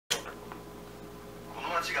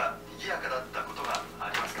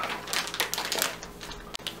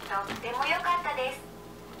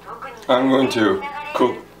I'm going to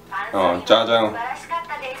cook 짜장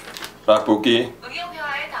tteokbokki.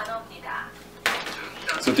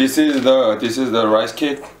 So this is the rice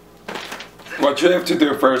cake. What you have to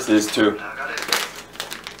do first is to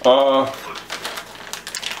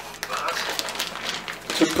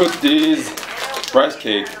put this rice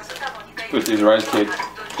cake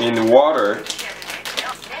in water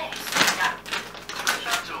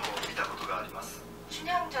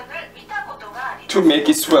to make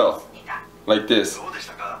it swell like this.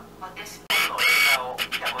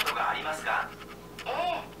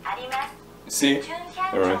 See?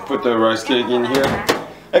 Alright, put the rice cake in here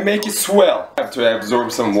and make it swell. I have to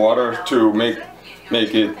absorb some water to make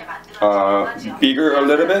it bigger a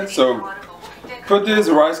little bit. So put this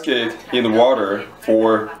rice cake in the water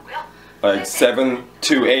for like 7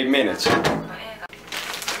 to 8 minutes.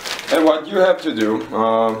 And what you have to do,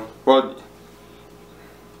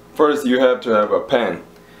 first you have to have a pan.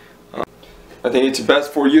 I think it's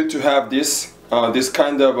best for you to have this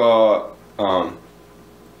kind of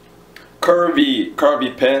curvy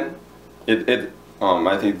pan.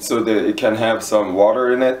 I think so that it can have some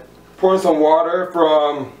water in it. Pour some water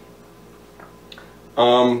from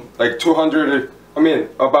like 200. I mean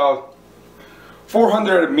about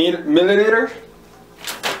 400 milliliters.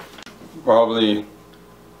 Probably.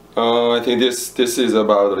 I think this is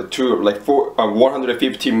about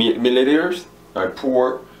 150 milliliters. I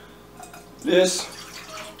pour this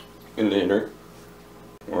milliliter,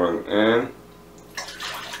 and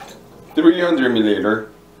 300 milliliter.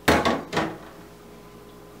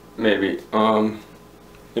 Maybe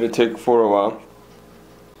it'll take for a while.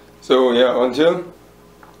 So yeah, until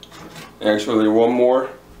actually one more,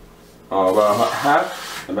 about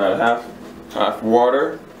half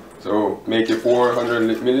water. So make it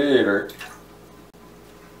 400 milliliter.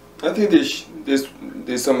 I think this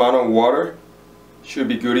amount of water should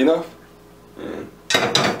be good enough.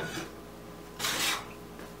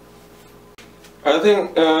 I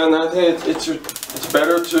think it's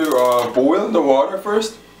better to boil the water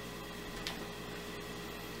first.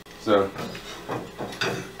 So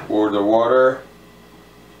pour the water,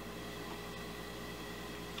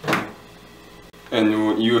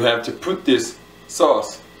 and you have to put this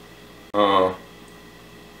sauce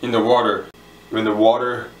in the water. When the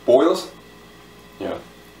water boils, yeah,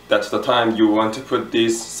 that's the time you want to put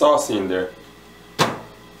this sauce in there.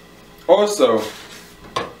 Also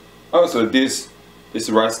this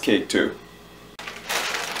rice cake too.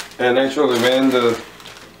 And actually when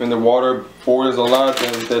the water boils a lot,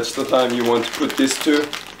 then that's the time you want to put this too.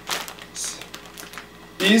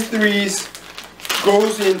 These three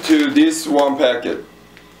goes into this one packet,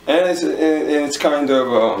 and it's kind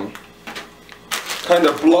of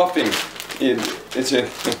bluffing. This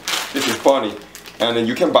is funny, and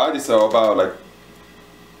you can buy this about like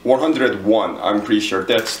 101. I'm pretty sure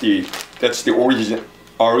that's the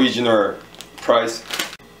original price.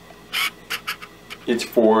 It's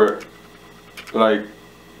for like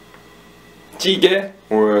찌개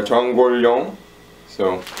or 전골용.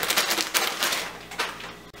 So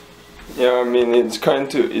yeah, I mean it's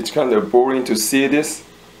kind of boring to see this,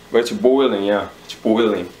 but it's boiling. Yeah, it's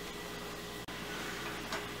boiling.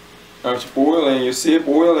 Now it's boiling. You see it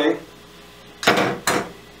boiling.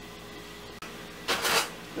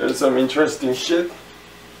 There's some interesting shit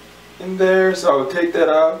in there, so I'll take that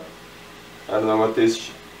out. I don't know what this.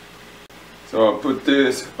 So I'll put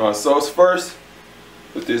this sauce first.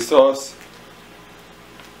 Put this sauce.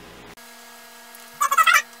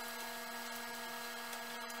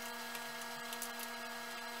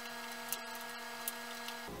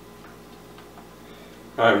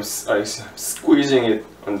 I'm squeezing it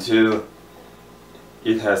until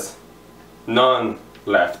it has none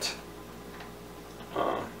left.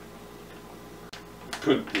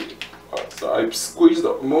 So I've squeezed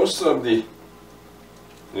up most of the,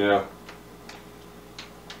 yeah.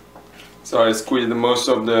 So I squeezed most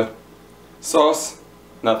of the sauce,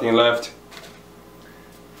 nothing left.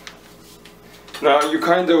 Now you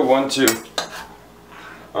kind of want to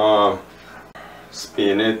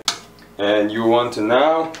spin it, and you want to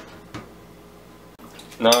now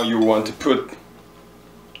you want to put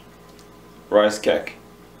rice cake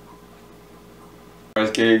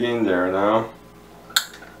in there now.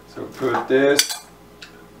 So put this.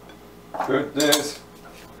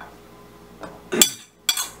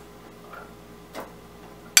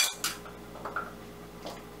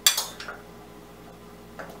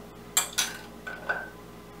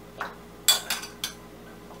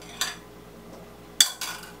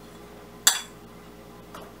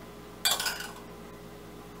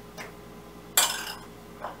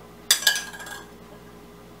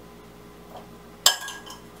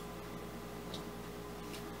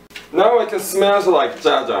 Now it can smell like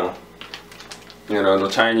jajang. You know, the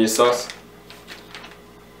Chinese sauce.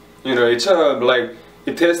 You know, it's like,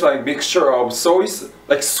 it tastes like mixture of soy,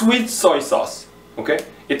 like sweet soy sauce. Okay,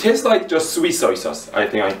 it tastes like just sweet soy sauce. I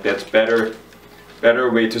think that's better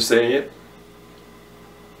way to say it.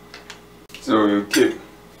 So you keep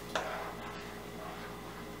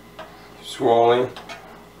swirling,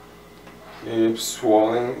 keep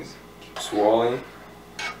swirling, keep swirling.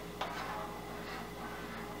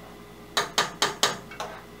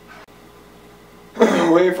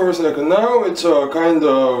 Wait for a second. Now it's kind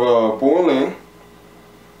of boiling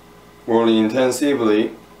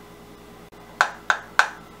intensively.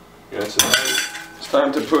 Yes, it's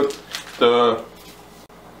time to put the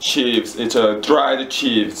chips. It's dried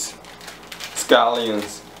chips,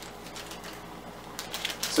 scallions.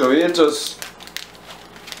 So it just,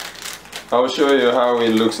 I'll show you how it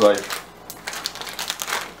looks like.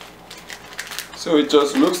 So it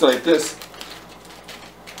just looks like this.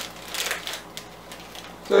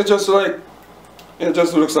 So it just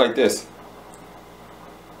looks like this.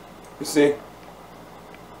 You see?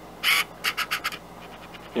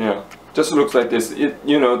 Yeah, just looks like this. It,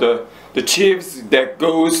 you know, the chips that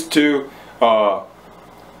goes to the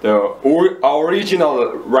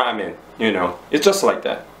original ramen. You know, it's just like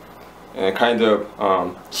that, and kind of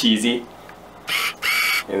cheesy,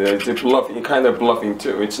 and it's bluffing, kind of bluffing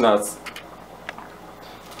too. It's not.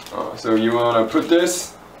 So you wanna put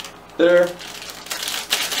this there,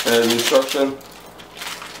 and instruction,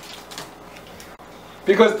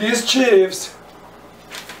 because these chips,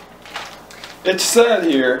 it said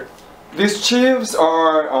here, these chips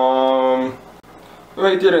are well,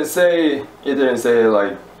 it didn't say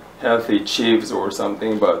like healthy chips or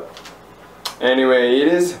something, but anyway, it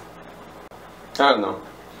is, I don't know.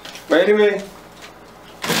 But anyway,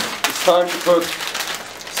 it's time to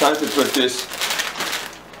put this.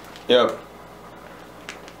 Yep.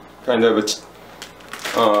 Kind of a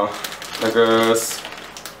like a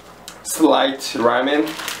slight ramen,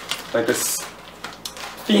 like a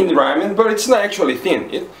thin ramen, but it's not actually thin.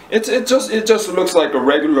 It just looks like a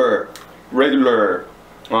regular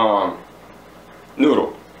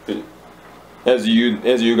noodle. As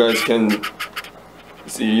you guys can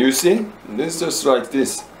see, you see, this just like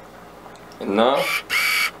this. And now,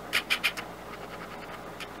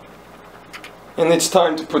 and it's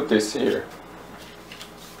time to put this here.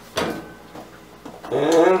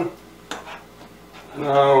 And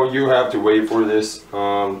now you have to wait for this.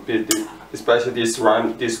 Especially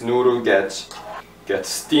this noodle gets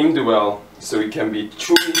steamed well, so it can be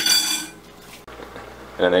chewy.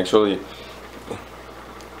 And actually,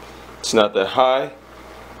 it's not that high,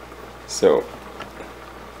 so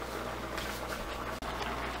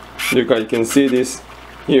you guys can see this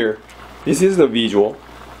here. This is the visual.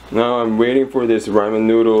 Now I'm waiting for this ramen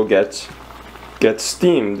noodle get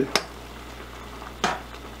steamed.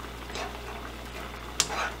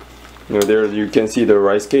 You know, there you can see the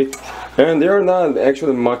rice cake, and there are not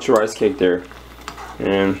actually much rice cake there.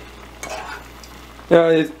 And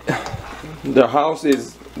yeah, the house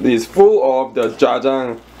is full of the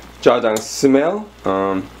jajang smell.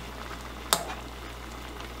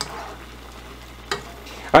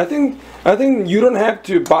 I think you don't have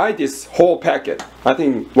to buy this whole packet. I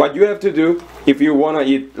think what you have to do, if you wanna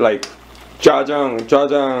eat like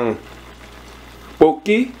jajang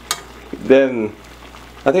bokki, then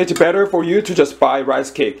I think it's better for you to just buy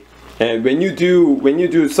rice cake. And when you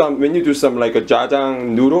do some like a jajang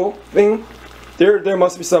noodle thing, there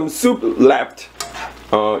must be some soup left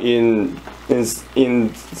in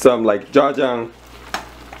some like jajang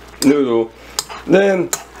noodle. Then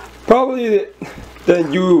probably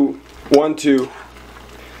then you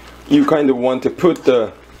kind of want to put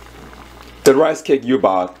the rice cake you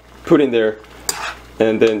bought, put in there,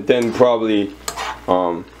 and then probably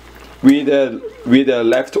with the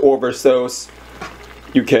leftover sauce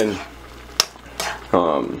you can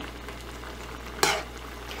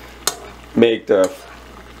make the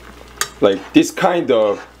like this kind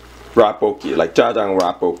of rappoki, like jajang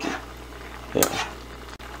rappoki.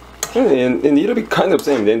 Yeah, and it'll be kind of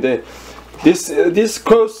same. Then this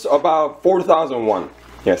costs about 4,000 won.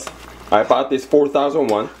 Yes, I bought this 4,000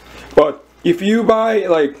 won. But if you buy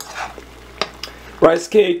like rice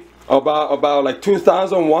cake about like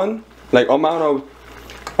 2,000 won, like amount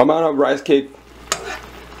of rice cake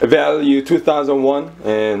value 2,000 won,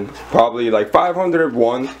 and probably like 500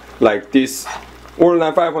 won like this, or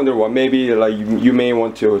not 500 won, maybe like you may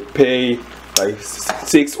want to pay like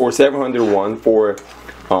 600 or 700 won for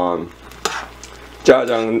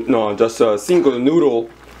jajang, no, just a single noodle,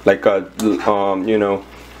 like a you know,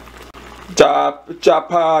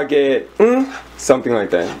 japage, something like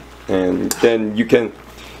that. and then you can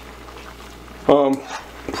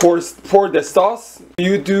pour the sauce.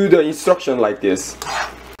 You do the instruction like this,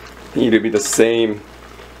 it'll be the same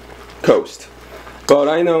cost. But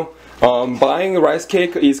I know buying rice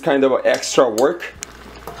cake is kind of extra work,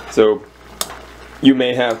 so you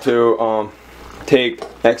may have to take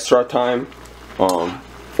extra time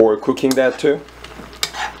for cooking that too.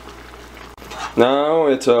 Now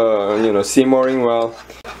it's you know, simmering well.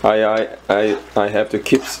 I have to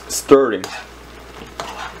keep stirring.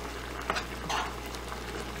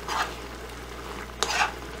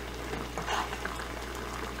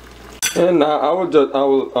 And now I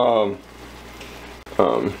will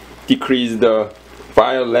decrease the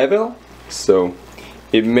fire level, so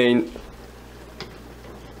it may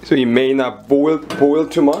not boil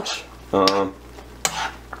too much.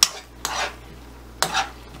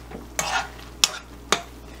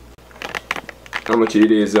 How much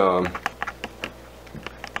it is?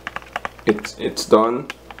 It's done.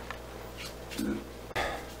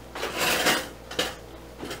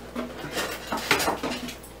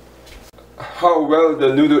 How well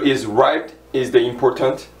the noodle is ripe is the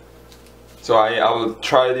important. So I will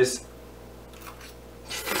try this.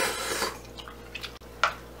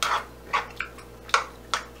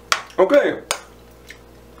 Okay,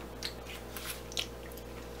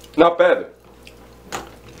 not bad.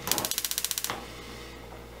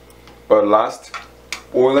 But last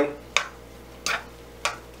boiling.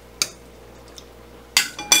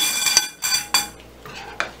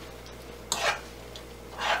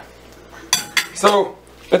 So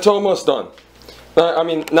it's almost done. I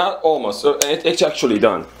mean, not almost. So it's actually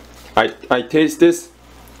done. I taste this,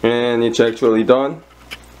 and it's actually done.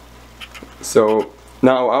 So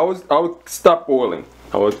now I will stop boiling.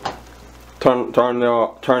 I will turn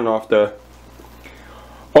off the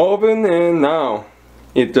oven, and now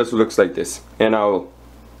it just looks like this. And I will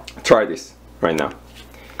try this right now.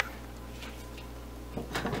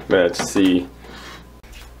 Let's see.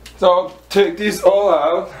 So I'll take this all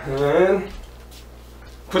out and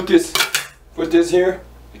put this here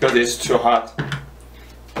because it's too hot.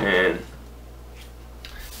 And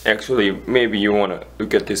actually, maybe you wanna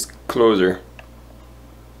look at this closer.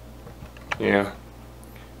 Yeah.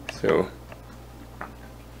 So,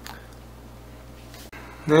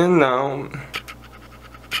 and now,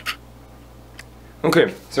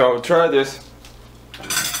 okay. So I'll try this.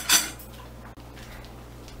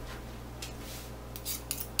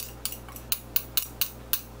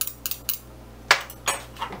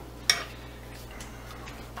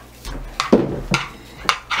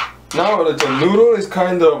 Now the noodle is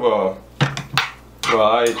kind of well,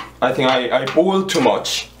 I think I boiled too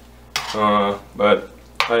much, but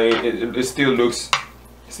it still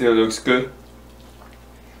looks good.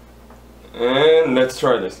 And let's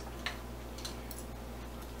try this.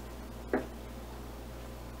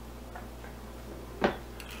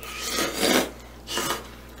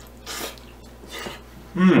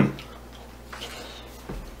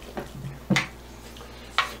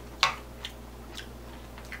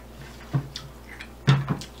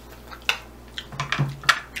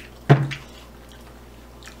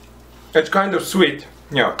 It's kind of sweet,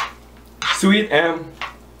 yeah, sweet, and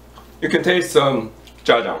you can taste some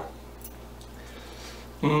jajang.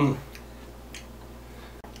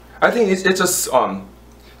 I think it's just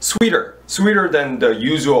sweeter than the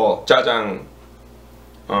usual jajang.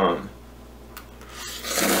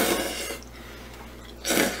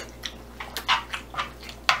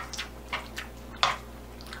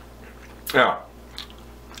 Yeah,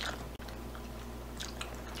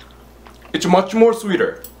 it's much more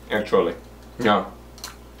sweeter actually. Yeah.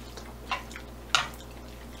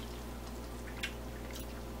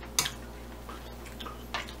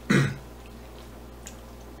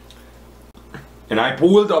 And I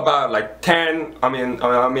boiled about like 10,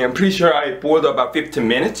 I'm pretty sure I boiled about 15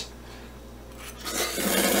 minutes.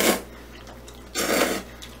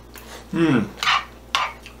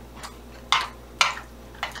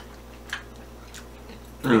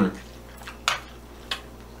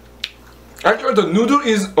 Actually, the noodle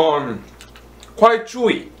is quite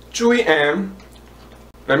chewy, and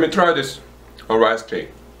let me try this rice cake.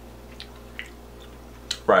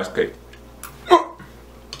 Okay.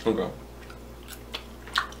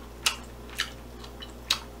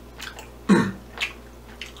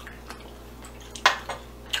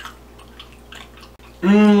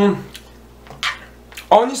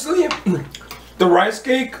 Honestly, the rice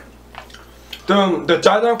cake, the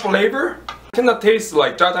jajang flavor cannot taste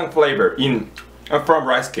like jajang flavor from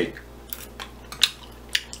rice cake.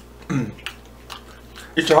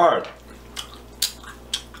 It's hard.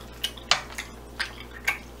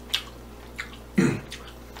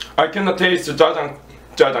 I cannot taste the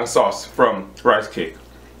jajang sauce from rice cake,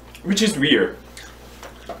 which is weird.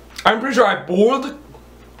 I'm pretty sure I boiled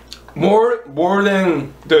more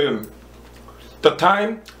than the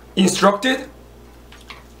time instructed.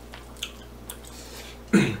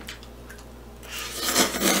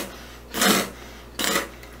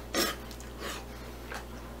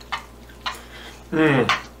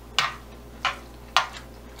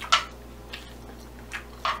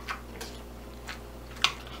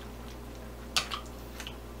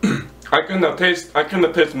 I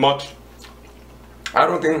cannot taste much. I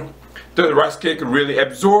don't think the rice cake really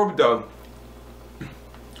absorbed the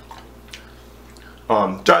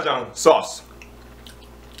jajang sauce.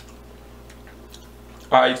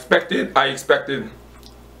 I expected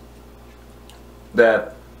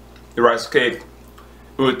that the rice cake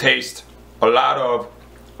would taste a lot of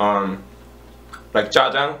like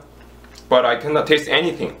jajang, but I cannot taste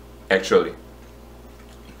anything actually.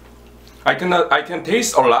 I can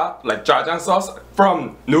taste a lot like jajang sauce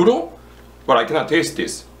from noodle, but I cannot taste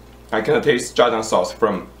this. I cannot taste jajang sauce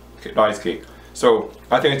from rice cake. So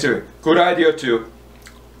I think it's a good idea to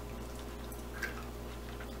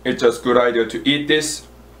eat this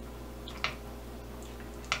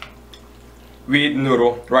with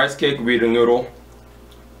noodle, rice cake with a noodle.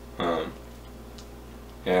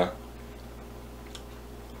 Yeah.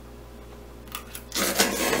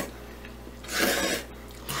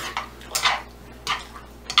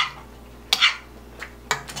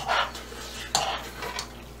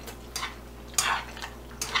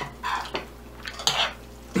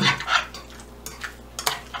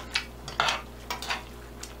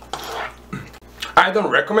 I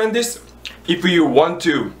don't recommend this if you want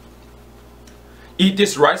to eat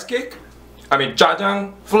this rice cake. I mean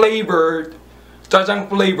jajang flavored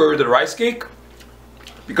rice cake,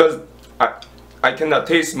 because I cannot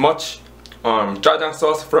taste much jajang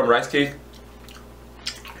sauce from rice cake.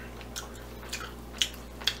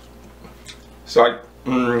 So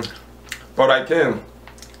but I can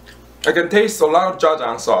taste a lot of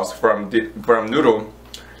jajang sauce from noodle.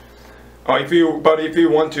 If you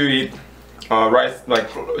want to eat rice, like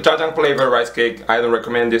jajang flavored rice cake, I don't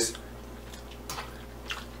recommend this.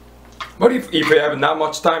 But if you have not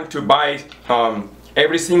much time to buy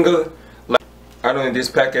every single, like, I don't know, this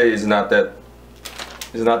packet is not that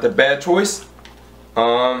bad choice.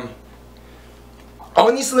 Honestly,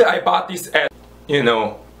 I bought this at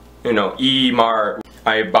E-Mart.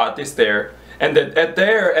 I bought this there, and then at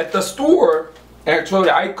the store, actually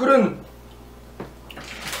I couldn't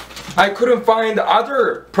find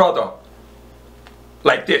other product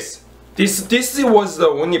like this. This was the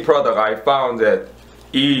only product I found at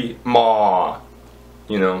E-Mart,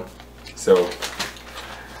 So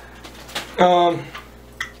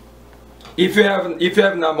if you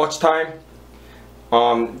have not much time,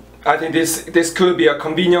 I think this could be a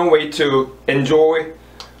convenient way to enjoy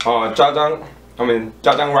jajang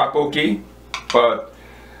rapoki. But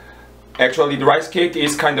actually the rice cake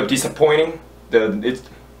is kind of disappointing. Its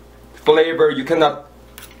flavor, you cannot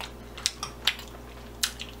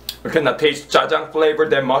taste jajang flavor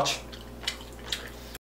that much.